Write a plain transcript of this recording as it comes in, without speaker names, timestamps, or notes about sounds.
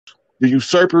The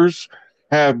usurpers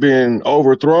have been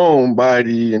overthrown by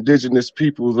the indigenous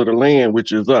peoples of the land,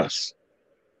 which is us,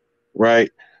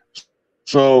 right?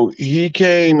 So he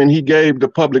came and he gave the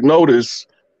public notice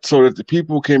so that the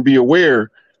people can be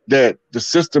aware that the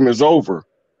system is over.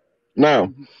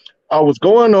 Now, I was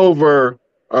going over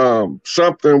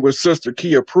something with Sister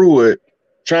Kia Pruitt,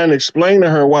 trying to explain to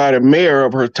her why the mayor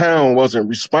of her town wasn't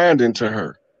responding to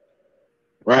her,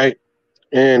 right?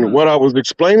 And what I was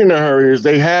explaining to her is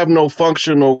they have no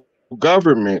functional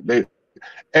government.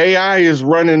 AI is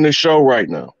running the show right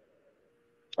now.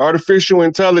 Artificial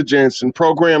intelligence and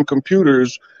program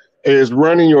computers is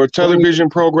running your television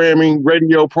programming,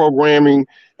 radio programming,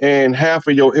 and half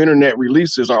of your internet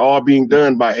releases are all being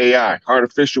done by AI,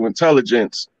 artificial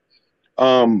intelligence.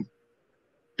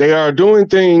 They are doing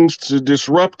things to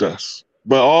disrupt us.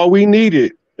 But all we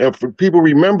needed, if people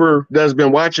remember that's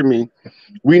been watching me,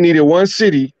 we needed one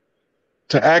city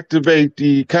to activate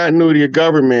the continuity of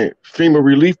government FEMA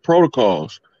relief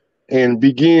protocols and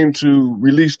begin to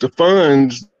release the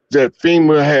funds that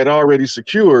FEMA had already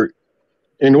secured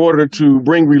in order to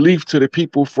bring relief to the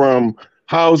people from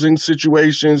housing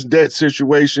situations, debt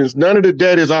situations. None of the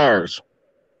debt is ours.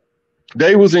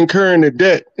 They was incurring the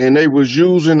debt and they was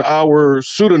using our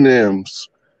pseudonyms,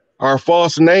 our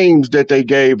false names that they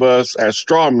gave us as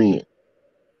straw men.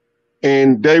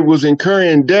 And they was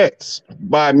incurring debts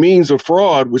by means of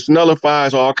fraud, which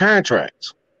nullifies all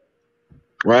contracts,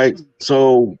 right?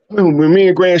 So when me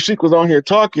and Grand Sheik was on here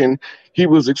talking, he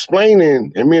was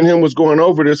explaining, and me and him was going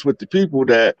over this with the people,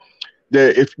 that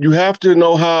if you have to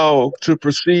know how to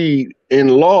proceed in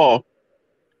law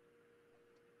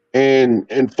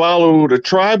and follow the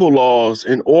tribal laws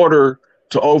in order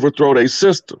to overthrow their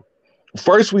system.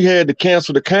 First, we had to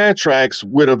cancel the contracts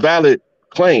with a valid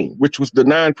claim, which was the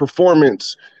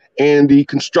non-performance and the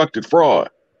constructed fraud.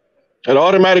 And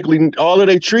automatically, all of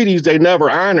their treaties they never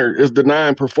honored is the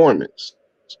non-performance.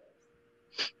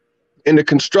 And the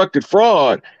constructed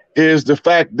fraud is the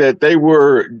fact that they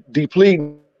were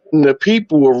depleting the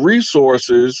people of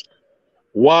resources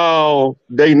while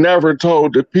they never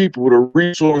told the people the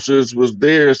resources was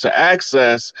theirs to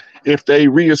access if they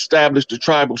reestablished the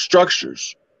tribal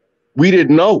structures. We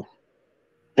didn't know.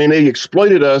 And they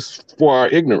exploited us for our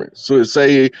ignorance. So it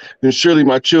say, then surely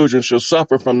my children shall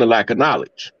suffer from the lack of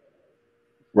knowledge.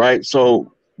 Right?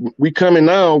 So we coming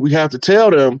now, we have to tell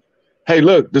them, hey,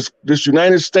 look, this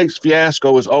United States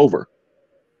fiasco is over.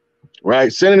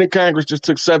 Right? Senate and Congress just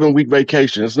took 7-week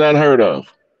vacation. It's not heard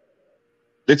of.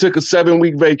 They took a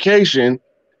 7-week vacation,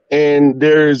 and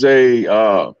there's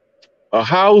a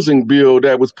housing bill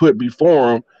that was put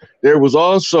before them. There was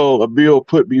also a bill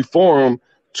put before them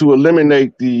to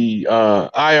eliminate the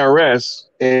IRS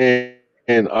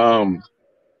and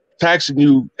taxing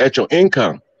you at your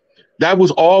income. That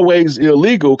was always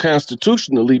illegal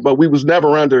constitutionally, but we was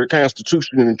never under the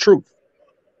Constitution and truth.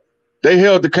 They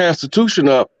held the Constitution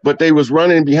up, but they was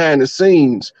running behind the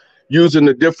scenes using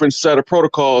a different set of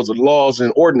protocols and laws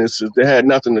and ordinances that had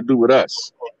nothing to do with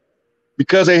us.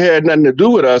 Because they had nothing to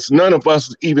do with us, none of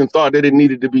us even thought that it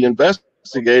needed to be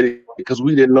investigated because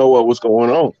we didn't know what was going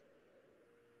on.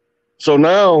 So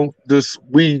now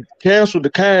we canceled the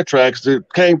contracts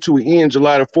that came to an end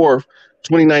July the 4th,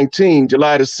 2019.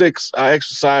 July the 6th, I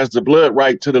exercised the blood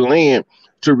right to the land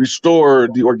to restore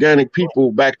the organic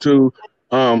people back to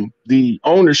the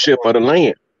ownership of the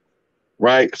land,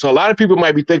 right? So a lot of people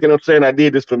might be thinking of saying I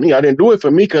did this for me. I didn't do it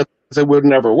for me because it would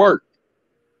never work.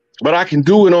 But I can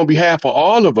do it on behalf of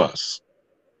all of us.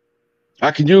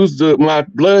 I can use my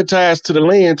blood ties to the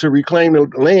land to reclaim the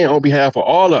land on behalf of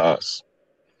all of us.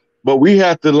 But we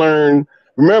have to learn,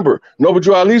 remember, Noble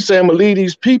Drew Ali said, I'm going to leave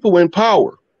these people in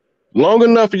power long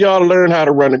enough for y'all to learn how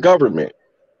to run the government,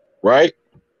 right?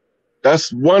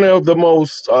 That's one of the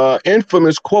most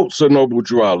infamous quotes of Noble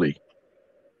Drew Ali,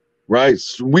 right?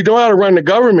 So we know how to run the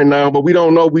government now, but we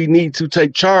don't know we need to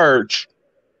take charge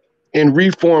and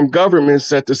reform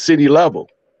governments at the city level.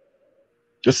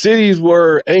 The cities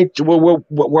were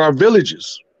our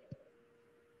villages.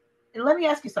 And let me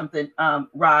ask you something,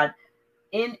 Rod.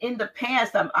 In the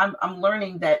past, I'm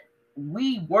learning that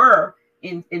we were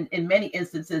in many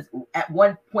instances at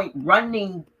one point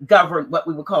running what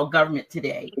we would call government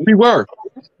today. We were.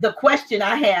 The question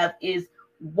I have is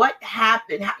what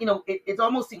happened? It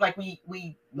almost seemed like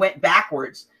we went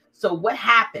backwards. So what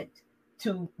happened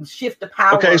to shift the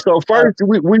power? Okay, so first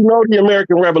we know the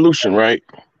American Revolution, right?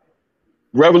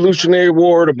 Revolutionary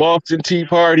War, the Boston Tea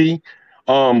Party,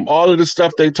 all of the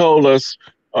stuff they told us.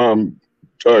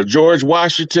 George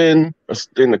Washington,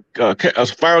 in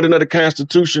the founding of the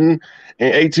Constitution in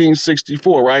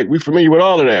 1864, right? We're familiar with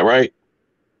all of that, right?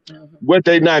 Mm-hmm. What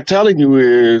they're not telling you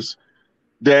is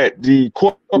that the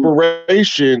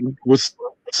corporation was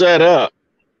set up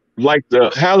like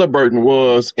the Halliburton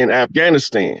was in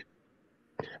Afghanistan.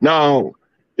 Now,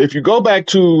 if you go back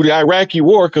to the Iraqi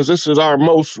war, because this is our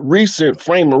most recent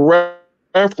frame of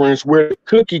reference, where the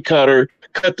cookie cutter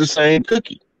cut the same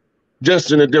cookie,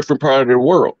 just in a different part of the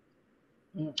world.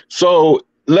 So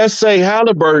let's say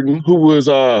Halliburton, who was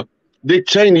Dick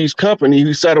Cheney's company,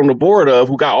 he sat on the board of,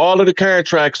 who got all of the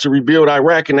contracts to rebuild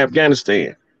Iraq and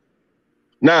Afghanistan.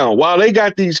 Now, while they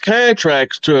got these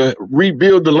contracts to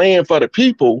rebuild the land for the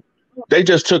people, they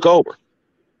just took over.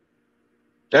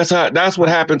 That's what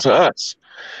happened to us.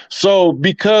 So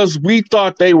because we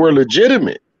thought they were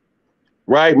legitimate,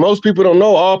 right? Most people don't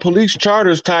know all police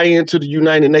charters tie into the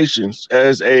United Nations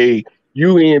as a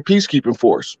UN peacekeeping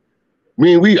force. I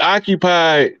mean, we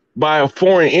occupied by a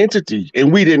foreign entity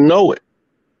and we didn't know it.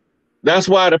 That's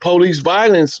why the police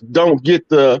violence don't get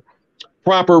the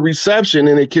proper reception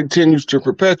and it continues to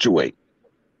perpetuate.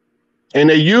 And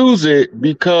they use it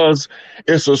because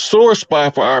it's a sore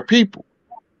spot for our people.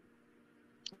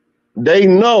 They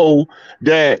know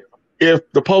that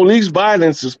if the police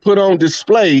violence is put on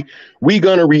display, we're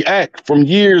going to react from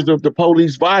years of the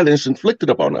police violence inflicted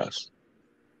upon us.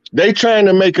 They trying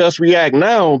to make us react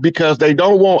now because they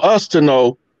don't want us to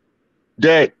know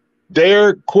that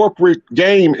their corporate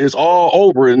game is all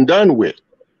over and done with,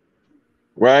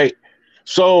 right?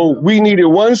 So we needed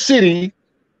one city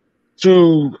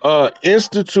to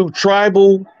institute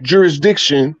tribal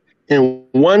jurisdiction in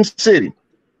one city.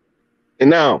 And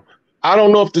now, I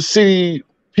don't know if the city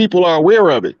people are aware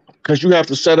of it because you have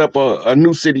to set up a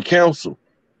new city council.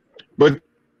 But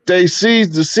they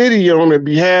seized the city on the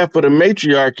behalf of the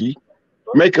matriarchy,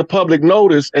 make a public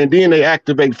notice, and then they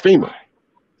activate FEMA.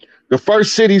 The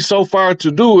first city so far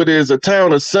to do it is a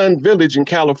town of Sun Village in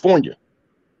California.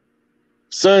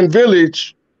 Sun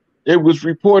Village, it was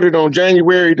reported on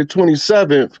January the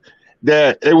 27th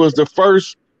that it was the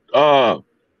first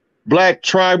Black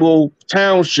tribal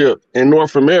township in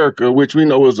North America, which we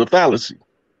know is a fallacy.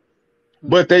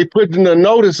 But they put the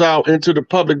notice out into the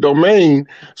public domain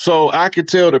so I could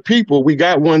tell the people we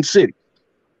got one city.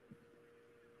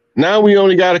 Now we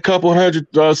only got a couple hundred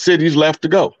cities left to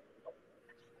go,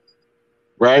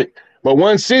 right? But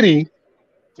one city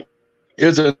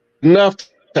is enough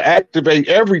to activate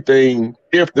everything.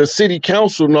 If the city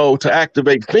council know to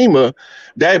activate FEMA,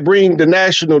 that brings the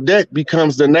national debt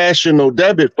becomes the national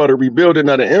debit for the rebuilding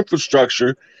of the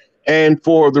infrastructure and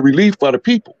for the relief of the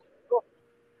people,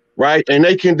 right? And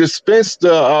they can dispense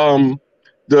the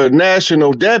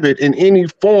national debit in any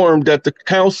form that the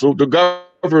council, the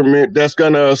government that's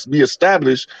going to be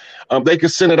established, they can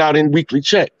send it out in weekly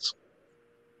checks.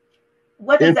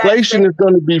 Inflation is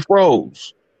going to be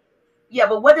froze. Yeah,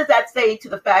 but what does that say to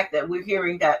the fact that we're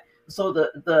hearing that so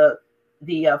the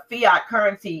fiat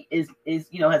currency is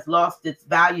has lost its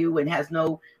value and has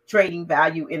no trading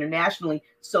value internationally?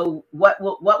 So what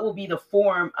will be the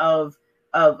form of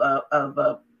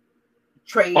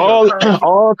trade?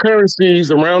 All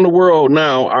currencies around the world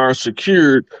now are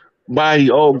secured by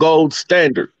the old gold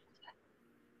standard.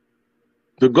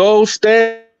 The gold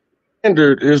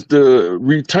standard is the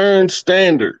return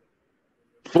standard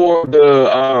for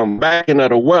the backing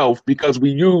of the wealth, because we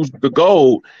use the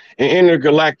gold in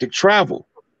intergalactic travel,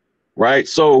 right?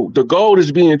 So the gold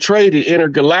is being traded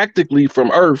intergalactically from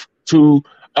Earth to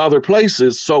other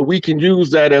places, so we can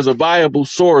use that as a viable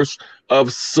source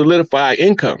of solidified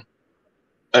income,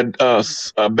 a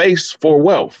base for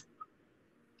wealth,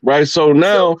 right? So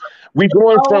now we're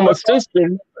going from a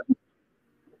system,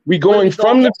 we're going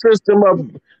from the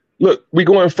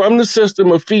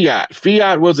system of fiat.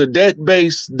 Fiat was a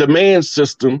debt-based demand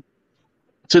system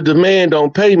to demand on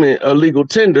payment a legal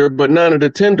tender, but none of the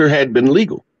tender had been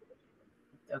legal.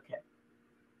 Okay.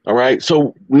 All right.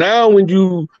 So now when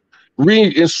you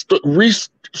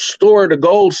restore the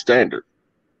gold standard,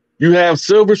 you have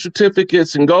silver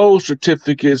certificates and gold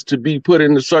certificates to be put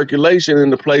into circulation in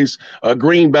the place of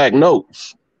greenback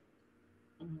notes.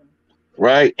 Mm-hmm.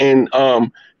 Right. And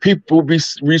people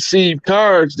receive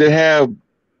cards that have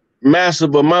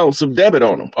massive amounts of debit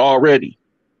on them already,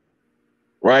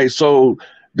 right? So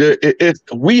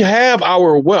we have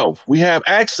our wealth, we have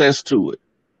access to it,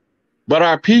 but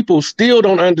our people still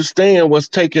don't understand what's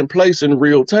taking place in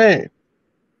real time.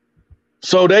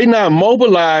 So they not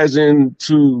mobilizing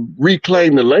to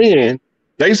reclaim the land.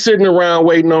 They sitting around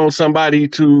waiting on somebody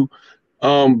to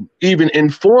even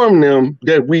inform them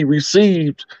that we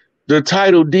received the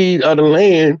title deed of the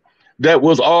land that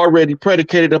was already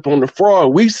predicated upon the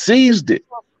fraud. We seized it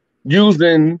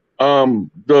using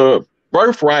the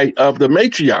birthright of the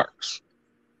matriarchs.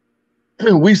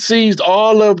 we seized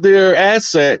all of their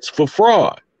assets for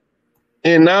fraud.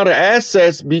 And now the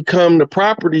assets become the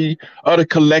property of the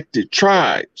collected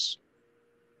tribes.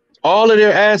 All of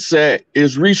their asset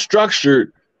is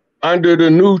restructured under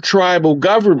the new tribal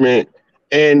government.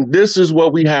 And this is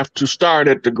what we have to start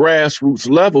at the grassroots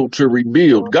level to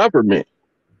rebuild government.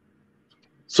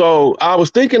 So I was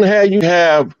thinking how you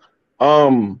have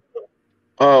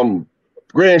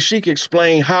Grand Sheik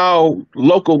explain how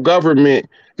local government,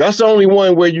 that's the only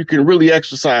one where you can really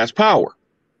exercise power,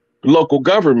 local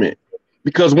government.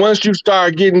 Because once you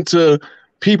start getting to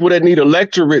people that need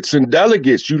electorates and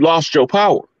delegates, you lost your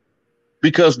power.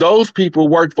 Because those people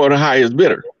work for the highest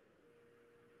bidder.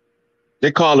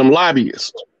 They call them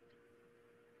lobbyists.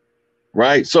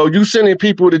 Right? So you sending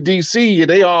people to DC, and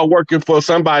they all working for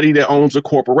somebody that owns a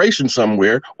corporation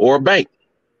somewhere or a bank.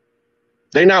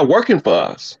 They're not working for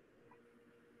us.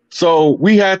 So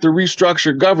we had to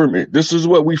restructure government. This is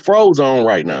what we froze on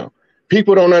right now.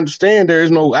 People don't understand there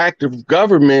is no active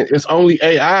government. It's only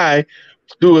AI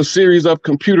through a series of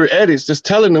computer edits that's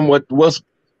telling them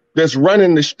that's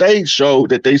running the stage show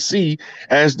that they see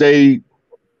as they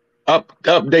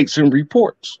updates and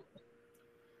reports.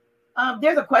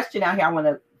 There's a question out here I want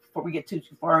to, before we get too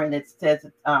far in, it says,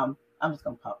 I'm just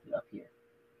going to pop it up here.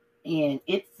 And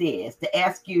it says to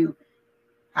ask you,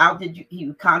 how did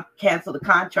you cancel the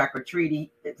contract or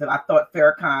treaty that I thought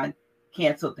Farrakhan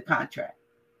canceled the contract?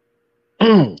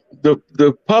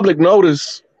 The public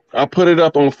notice, I put it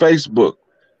up on Facebook.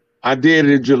 I did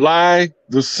it July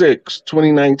the 6th,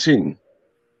 2019.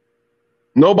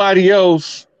 Nobody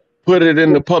else put it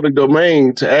in the public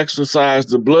domain to exercise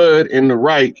the blood and the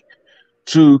right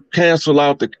to cancel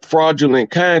out the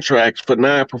fraudulent contracts for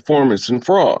non-performance and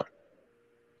fraud.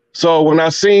 So when I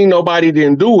seen nobody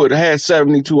didn't do it, I had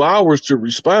 72 hours to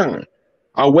respond.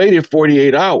 I waited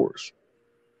 48 hours.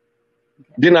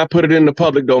 Then I put it in the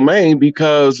public domain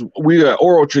because we are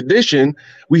oral tradition.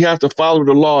 We have to follow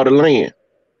the law of the land,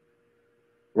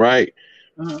 right?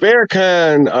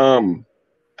 Farrakhan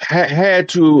had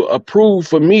to approve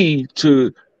for me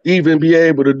to even be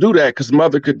able to do that because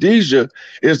Mother Khadijah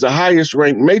is the highest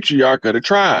ranked matriarch of the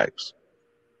tribes,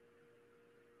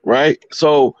 right?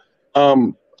 So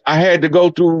I had to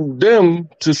go through them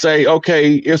to say,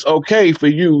 okay, it's okay for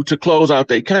you to close out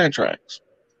their contracts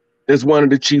as one of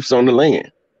the chiefs on the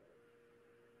land.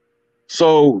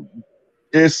 So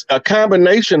it's a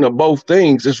combination of both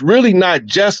things. It's really not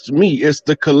just me. It's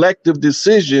the collective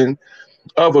decision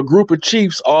of a group of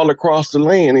chiefs all across the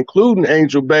land, including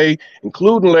Angel Bay,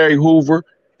 including Larry Hoover,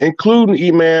 including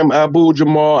Imam Abu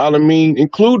Jamal Al-Amin,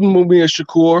 including Mumia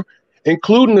Shakur,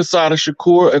 including Asada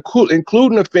Shakur,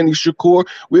 including Afeni Shakur.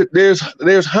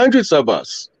 There's hundreds of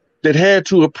us that had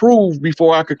to approve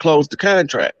before I could close the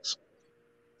contracts.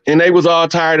 And they was all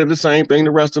tired of the same thing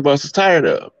the rest of us is tired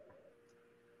of.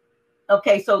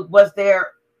 Okay, so was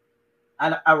there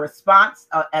a response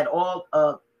at all?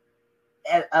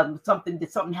 Did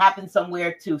something happen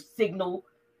somewhere to signal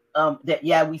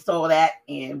that we saw that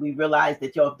and we realized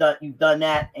that you've done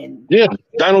that? And yeah,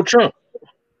 Donald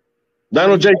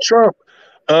J.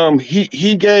 Trump,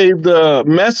 he gave the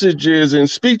messages and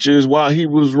speeches while he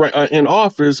was in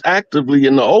office actively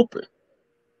in the open.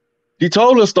 He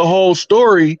told us the whole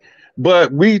story,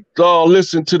 but we all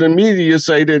listened to the media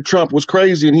say that Trump was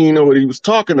crazy and he didn't know what he was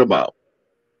talking about.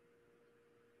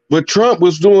 But Trump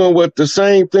was doing the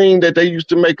same thing that they used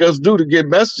to make us do to get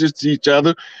messages to each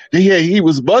other. He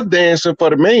was buck dancing for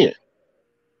the man,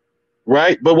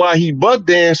 right? But while he buck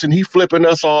dancing, he flipping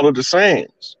us all of the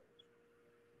sands,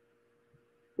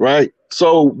 right?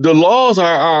 So the laws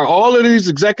are all of these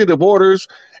executive orders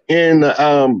and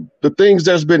the things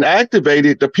that's been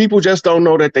activated. The people just don't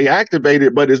know that they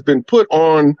activated, but it's been put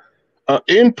on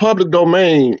in public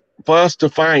domain for us to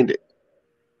find it.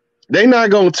 They're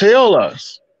not going to tell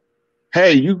us,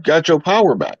 hey, you got your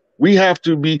power back. We have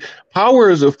to be, power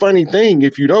is a funny thing.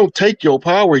 If you don't take your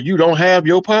power, you don't have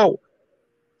your power.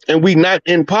 And we not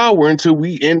in power until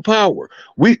we in power.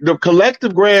 The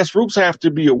collective grassroots have to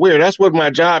be aware. That's what my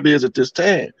job is at this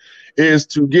time, is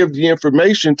to give the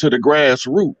information to the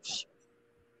grassroots,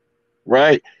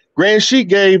 right? Grand Sheik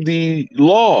gave the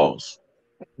laws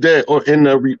that,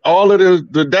 all of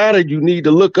the data you need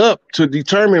to look up to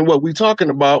determine what we're talking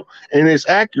about and its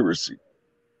accuracy.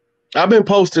 I've been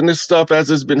posting this stuff as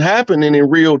it's been happening in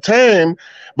real time,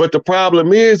 but the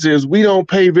problem is we don't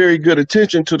pay very good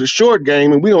attention to the short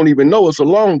game and we don't even know it's a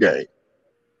long game.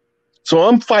 So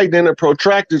I'm fighting in a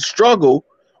protracted struggle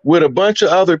with a bunch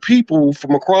of other people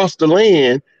from across the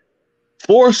land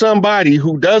for somebody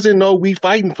who doesn't know we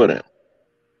fighting for them.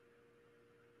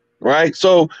 right?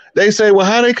 So they say, well,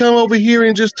 how they come over here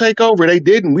and just take over? They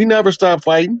didn't. We never stopped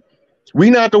fighting. We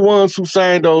not the ones who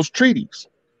signed those treaties.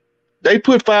 They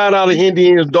put $5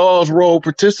 Indians, Dawes Roll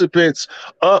participants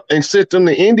up and sent them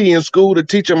to Indian school to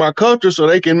teach them our culture so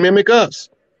they can mimic us.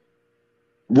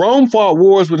 Rome fought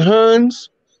wars with Huns,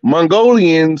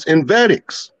 Mongolians, and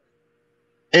Vedics.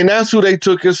 And that's who they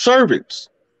took as servants.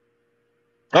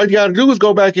 All you got to do is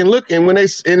go back and look. And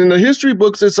in the history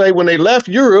books, it say when they left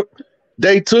Europe,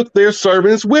 they took their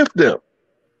servants with them.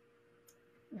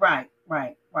 Right.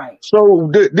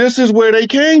 So this is where they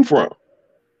came from.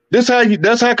 That's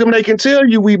how come they can tell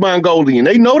you we Mongolian.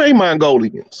 They know they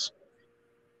Mongolians.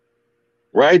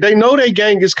 Right? They know they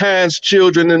Genghis Khan's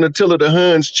children and Attila the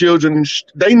Hun's children.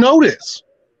 They know this.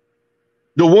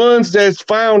 The ones that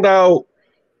found out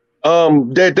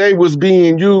that they was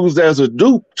being used as a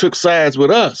dupe took sides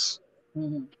with us.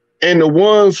 Mm-hmm. And the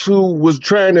ones who was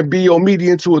trying to be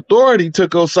obedient to authority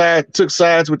took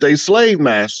sides with their slave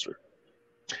master.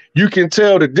 You can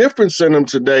tell the difference in them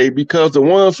today because the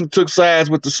ones who took sides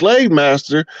with the slave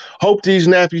master hope these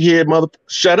nappy head mother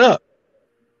shut up.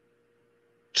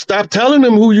 Stop telling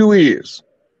them who you is.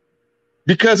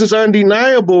 Because it's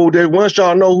undeniable that once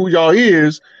y'all know who y'all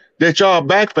is, that y'all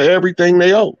back for everything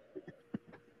they owe.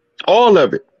 All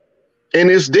of it.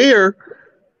 And it's there.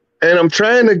 And I'm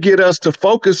trying to get us to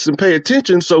focus and pay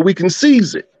attention so we can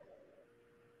seize it.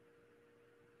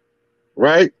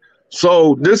 Right?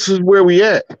 So this is where we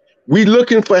at. We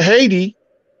looking for Haiti,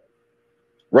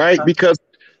 right? Because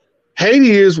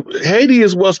Haiti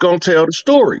is what's going to tell the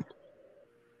story.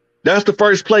 That's the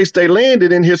first place they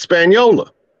landed in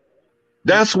Hispaniola.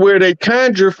 That's where they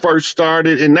conjure first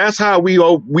started, and that's how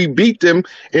we beat them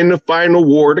in the final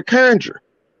war to conjure.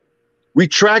 We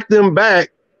tracked them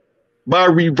back by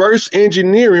reverse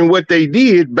engineering what they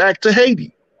did back to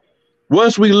Haiti.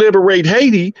 Once we liberate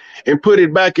Haiti and put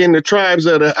it back in the tribes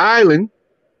of the island,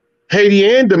 Haiti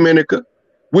and Dominica,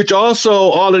 which also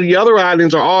all of the other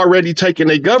islands are already taking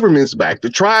their governments back. The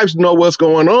tribes know what's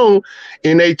going on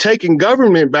and they taking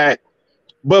government back,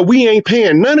 but we ain't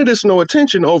paying none of this no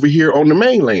attention over here on the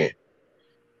mainland.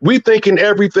 We thinking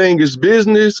everything is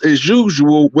business as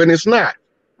usual when it's not.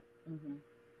 Mm-hmm.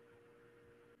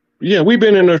 Yeah, we've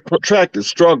been in a protracted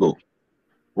struggle,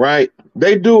 right?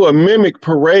 They do a mimic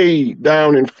parade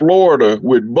down in Florida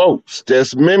with boats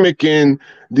that's mimicking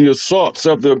the assaults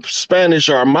of the Spanish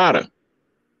Armada,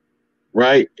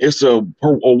 right? It's a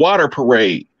water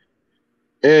parade.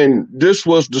 And this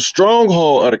was the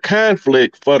stronghold of the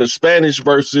conflict for the Spanish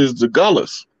versus the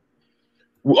Gullahs.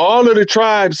 All of the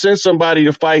tribes sent somebody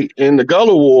to fight in the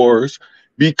Gullah Wars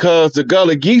because the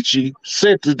Gullah Geechee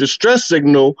sent the distress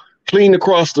signal clean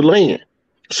across the land.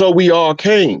 So we all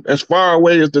came as far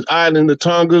away as the island of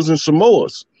Tongas and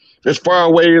Samoas, as far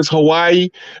away as Hawaii,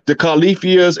 the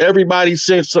Califias, everybody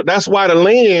sent. So that's why the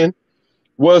land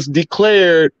was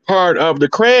declared part of the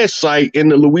crash site in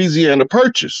the Louisiana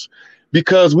Purchase,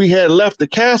 because we had left the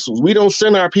castles. We don't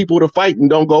send our people to fight and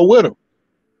don't go with them.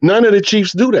 None of the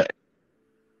chiefs do that.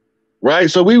 Right?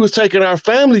 So we was taking our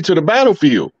family to the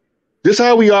battlefield. This is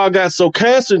how we all got so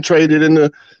concentrated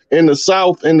in the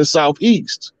South and the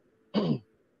Southeast.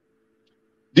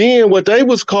 Then what they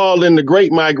was calling the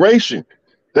Great Migration,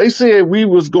 they said we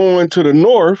was going to the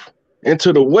north and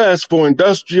to the west for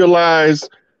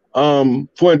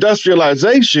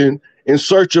industrialization in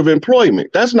search of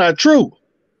employment. That's not true.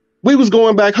 We was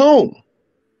going back home.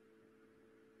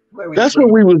 That's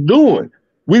what we was doing.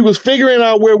 We was figuring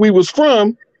out where we was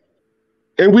from,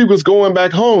 and we was going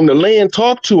back home. The land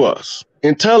talked to us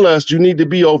and tell us you need to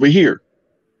be over here.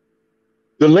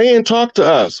 The land talked to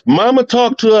us. Mama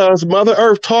talked to us. Mother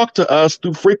Earth talked to us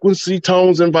through frequency,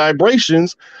 tones, and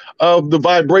vibrations of the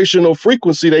vibrational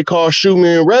frequency they call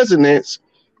Schumann resonance,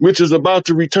 which is about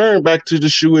to return back to the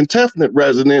Schumann-Tefnut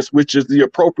resonance, which is the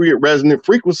appropriate resonant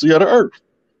frequency of the Earth.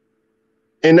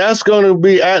 And that's going to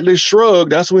be Atlas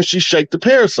Shrugged. That's when she shake the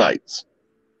parasites.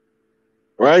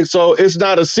 Right? So it's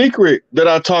not a secret that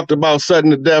I talked about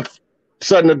sudden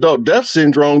adult death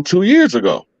syndrome 2 years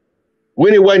ago,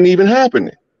 when it wasn't even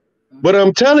happening. But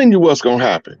I'm telling you what's going to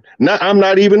happen. I'm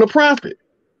not even a prophet.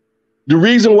 The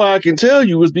reason why I can tell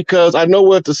you is because I know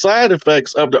what the side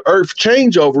effects of the earth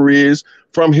changeover is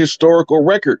from historical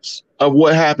records of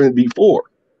what happened before.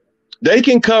 They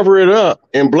can cover it up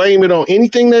and blame it on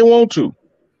anything they want to.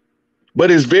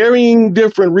 But it's varying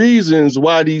different reasons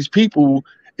why these people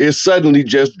is suddenly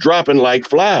just dropping like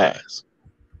flies.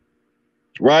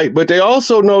 Right? But they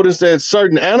also notice that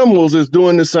certain animals is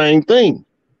doing the same thing.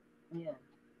 Yeah.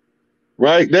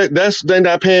 right? They're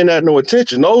not paying that no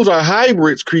attention. Those are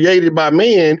hybrids created by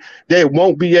man that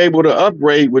won't be able to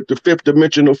upgrade with the fifth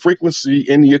dimensional frequency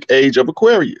in the age of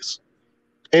Aquarius.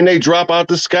 And they drop out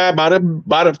the sky by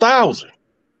the thousand.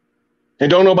 And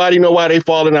don't nobody know why they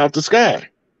falling out the sky.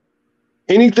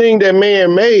 Anything that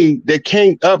man made that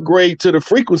can't upgrade to the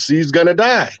frequency is gonna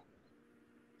die.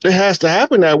 It has to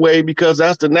happen that way because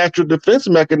that's the natural defense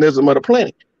mechanism of the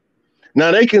planet.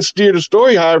 Now they can steer the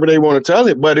story however they want to tell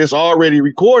it, but it's already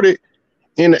recorded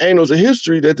in the annals of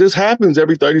history that this happens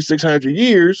every 3,600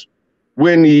 years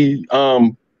when the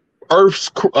Earth's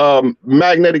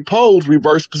magnetic poles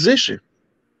reverse position.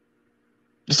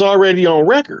 It's already on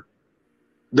record.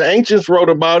 The ancients wrote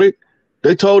about it.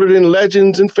 They told it in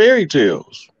legends and fairy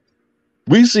tales.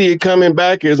 We see it coming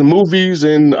back as movies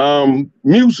and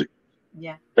music.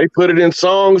 Yeah. They put it in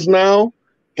songs now,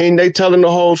 and they telling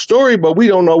the whole story, but we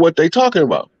don't know what they talking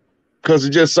about because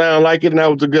it just sounded like it, and I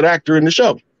was a good actor in the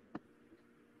show.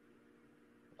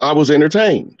 I was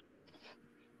entertained.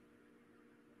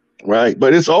 Right?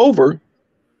 But it's over.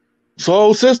 This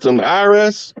whole system, the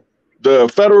IRS, the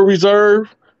Federal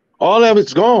Reserve, all of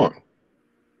it's gone.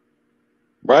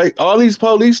 Right? All these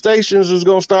police stations is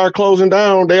going to start closing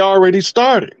down. They already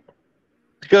started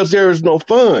because there is no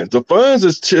funds. The funds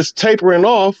is just tapering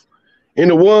off, and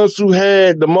the ones who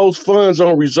had the most funds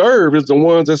on reserve is the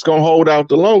ones that's going to hold out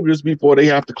the longest before they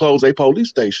have to close their police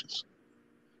stations.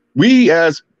 We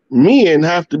as men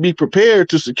have to be prepared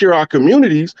to secure our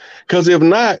communities because if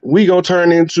not, we going to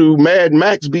turn into Mad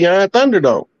Max Beyond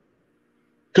Thunderdome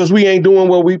because we ain't doing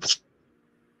what we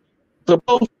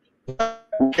supposed to.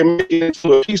 We can make it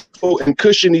into a peaceful and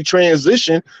cushiony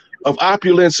transition of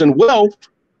opulence and wealth,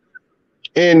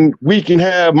 and we can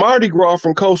have Mardi Gras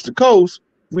from coast to coast.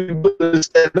 We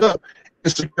set it up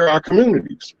and secure our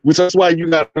communities, which that's why you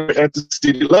got at the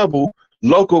city level,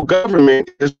 local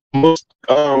government is most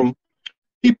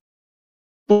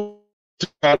people to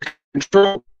try to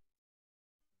control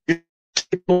the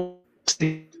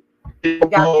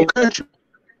whole country.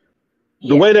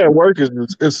 The way that works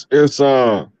is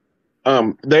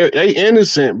they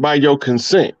innocent by your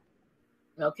consent.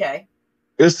 Okay.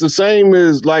 It's the same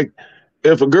as like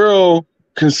if a girl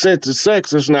consents to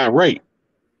sex, it's not rape.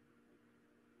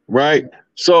 Right?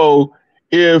 So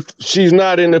if she's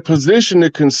not in a position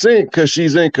to consent because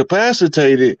she's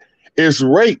incapacitated, it's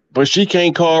rape, but she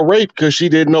can't call rape because she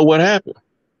didn't know what happened.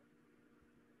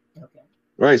 Okay.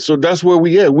 Right? So that's where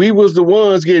we at. We was the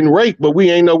ones getting raped, but we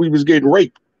ain't know we was getting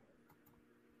raped.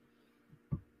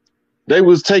 They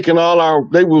was taking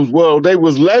they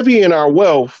was levying our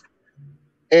wealth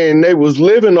and they was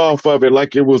living off of it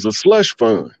like it was a slush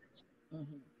fund.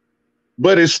 Mm-hmm.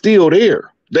 But it's still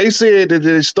there. They said that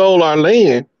they stole our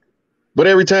land, but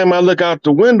every time I look out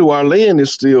the window, our land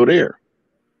is still there.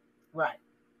 Right.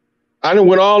 I done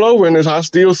went all over in this. I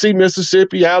still see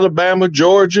Mississippi, Alabama,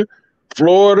 Georgia,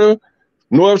 Florida,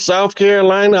 North, South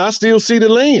Carolina. I still see the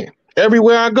land.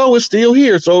 Everywhere I go, it's still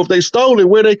here. So if they stole it,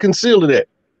 where they concealed it at?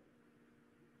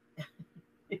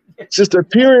 It's just the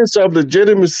appearance of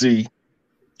legitimacy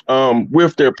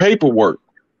with their paperwork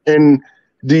and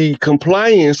the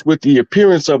compliance with the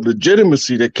appearance of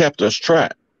legitimacy that kept us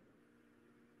trapped.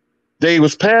 They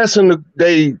was passing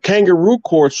the kangaroo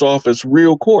courts off as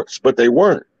real courts, but they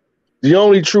weren't. The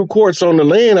only true courts on the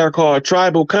land are called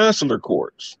tribal consular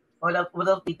courts. Will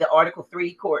those be the Article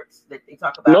 3 courts that they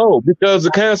talk about? No, because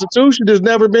the Constitution has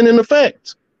never been in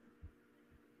effect.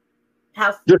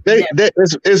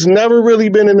 It's never really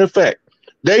been in effect.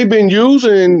 They've been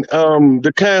using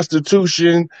the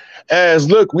Constitution as,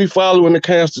 look, we following the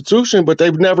Constitution, but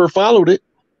they've never followed it.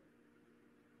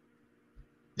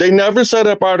 They never set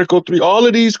up Article 3. All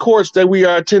of these courts that we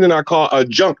are attending are called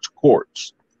adjunct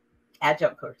courts.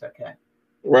 Adjunct courts, okay.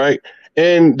 Right.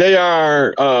 And they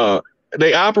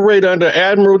operate under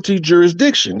admiralty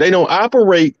jurisdiction. They don't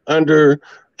operate under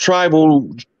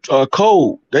tribal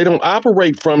code. They don't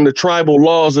operate from the tribal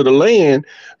laws of the land.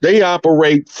 They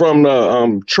operate from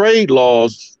the trade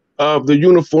laws of the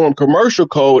Uniform Commercial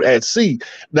Code at sea.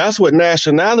 That's what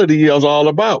nationality is all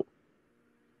about.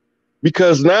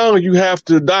 Because now you have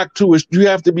to you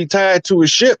have to be tied to a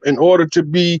ship in order to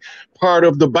be part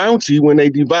of the bounty when they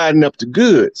dividing up the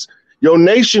goods. Your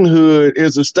nationhood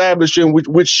is establishing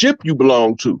which ship you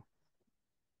belong to.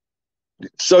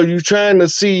 So you're trying to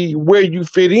see where you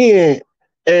fit in,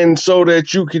 and so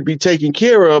that you could be taken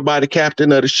care of by the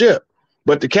captain of the ship.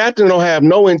 But the captain don't have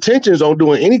no intentions on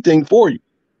doing anything for you,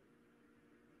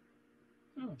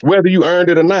 whether you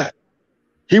earned it or not.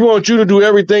 He wants you to do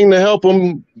everything to help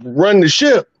him run the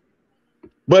ship.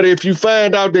 But if you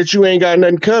find out that you ain't got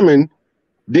nothing coming,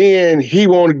 then he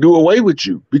want to do away with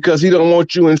you because he don't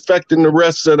want you infecting the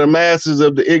rest of the masses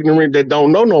of the ignorant that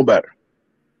don't know no better.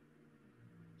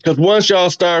 Because once y'all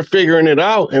start figuring it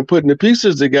out and putting the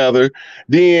pieces together,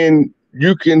 then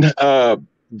you can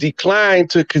decline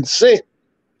to consent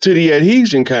to the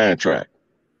adhesion contract.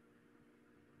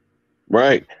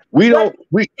 Right? We don't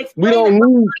need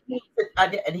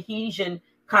an adhesion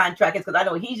contract is, because I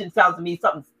know adhesion sounds to me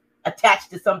something attached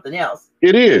to something else.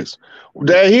 It is.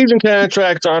 The adhesion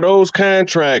contracts are those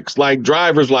contracts, like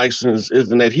driver's license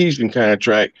is an adhesion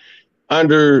contract.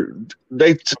 Under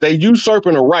they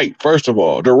usurping a right. First of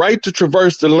all, the right to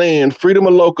traverse the land, freedom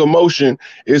of locomotion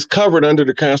is covered under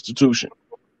the Constitution.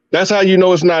 That's how you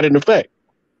know it's not in effect,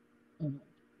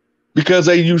 because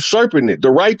they usurping it.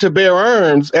 The right to bear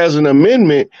arms as an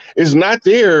amendment is not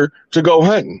there to go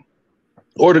hunting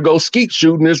or to go skeet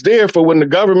shooting. It's there for when the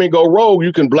government go rogue,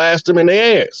 you can blast them in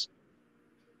their ass.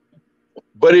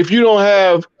 But if you don't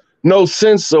have no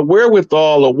sense of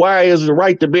wherewithal or why is the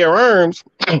right to bear arms,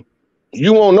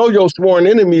 you won't know your sworn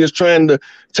enemy is trying to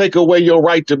take away your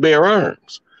right to bear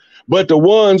arms. But the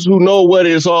ones who know what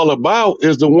it's all about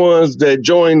is the ones that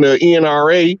join the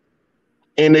NRA,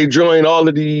 and they join all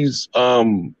of these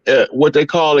what they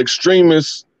call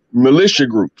extremist militia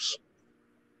groups,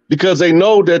 because they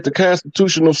know that the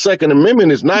constitutional Second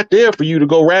Amendment is not there for you to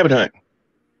go rabbit hunting.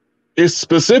 It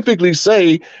specifically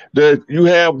say that you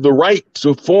have the right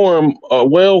to form a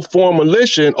well-formed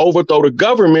militia and overthrow the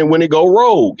government when it go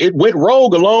rogue. It went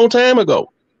rogue a long time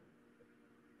ago.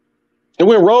 It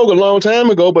went rogue a long time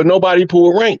ago, but nobody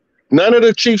pulled rank. None of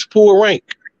the chiefs pulled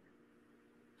rank.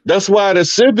 That's why the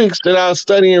civics that I was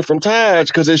studying from Taj,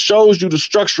 because it shows you the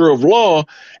structure of law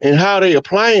and how they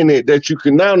applying it, that you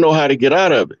can now know how to get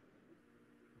out of it.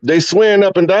 They swearing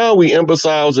up and down we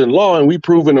imbeciles in law, and we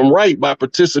proving them right by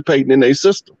participating in a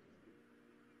system.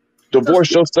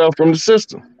 Divorce yourself from the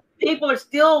system. People are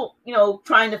still,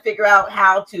 trying to figure out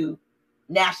how to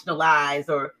nationalize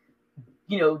or,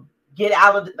 get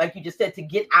out of, like you just said, to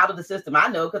get out of the system. I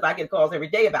know, because I get calls every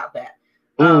day about that.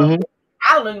 I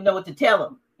don't even know what to tell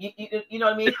them. You know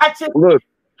what I mean? Look,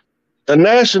 a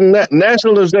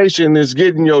nationalization is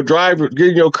getting your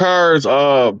cars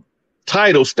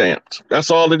title stamped. That's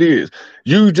all it is.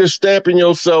 You just stamping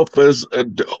yourself as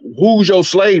who's your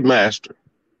slave master.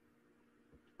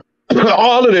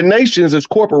 All of the nations is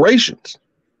corporations.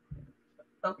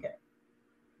 Okay.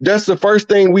 That's the first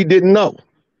thing we didn't know.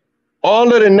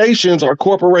 All of the nations are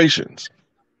corporations.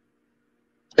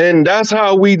 And that's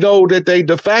how we know that they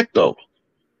de facto.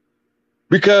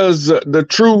 Because the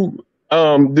true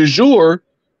de jure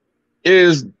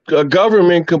is a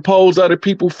government composed of the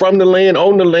people from the land,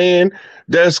 on the land,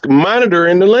 that's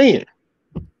monitoring the land.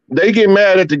 They get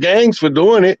mad at the gangs for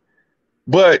doing it,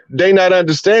 but they not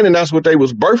understanding that's what they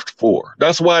was birthed for.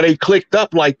 That's why they clicked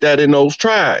up like that in those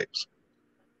tribes.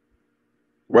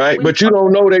 Right? But you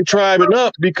don't know they tribing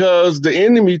up because the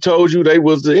enemy told you they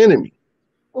was the enemy.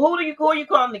 Well, who are you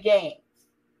calling the gangs?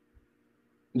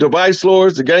 The Vice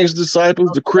Lords, the Gangster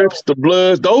Disciples, the Crips, the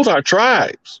Bloods, those are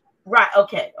tribes. Right.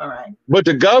 Okay. All right. But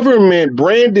the government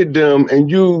branded them and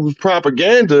used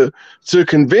propaganda to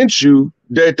convince you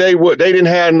that they didn't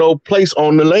have no place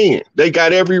on the land. They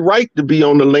got every right to be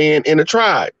on the land in a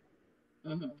tribe.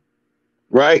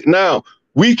 Right now,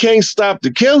 we can't stop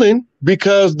the killing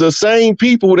because the same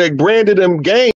people that branded them gangs